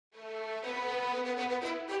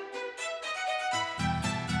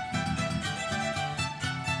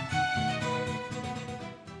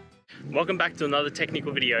welcome back to another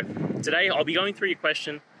technical video. Today I'll be going through your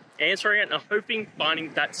question, answering it, and hoping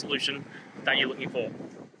finding that solution that you're looking for.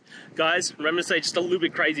 Guys, remember to stay just a little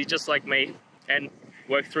bit crazy just like me and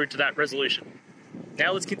work through to that resolution.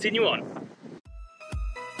 Now let's continue on.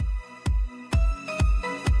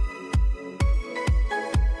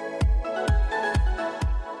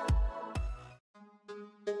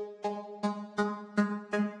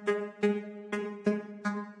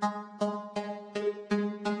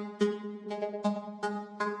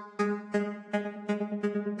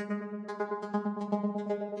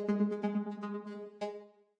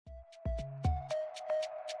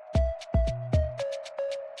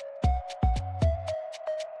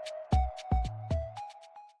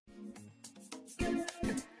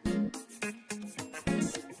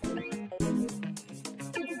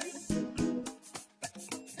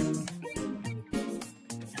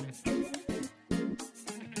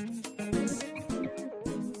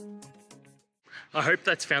 I hope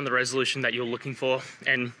that's found the resolution that you're looking for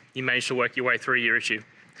and you managed to work your way through your issue.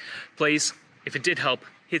 Please, if it did help,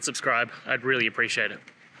 hit subscribe. I'd really appreciate it.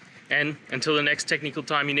 And until the next technical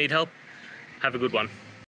time you need help, have a good one.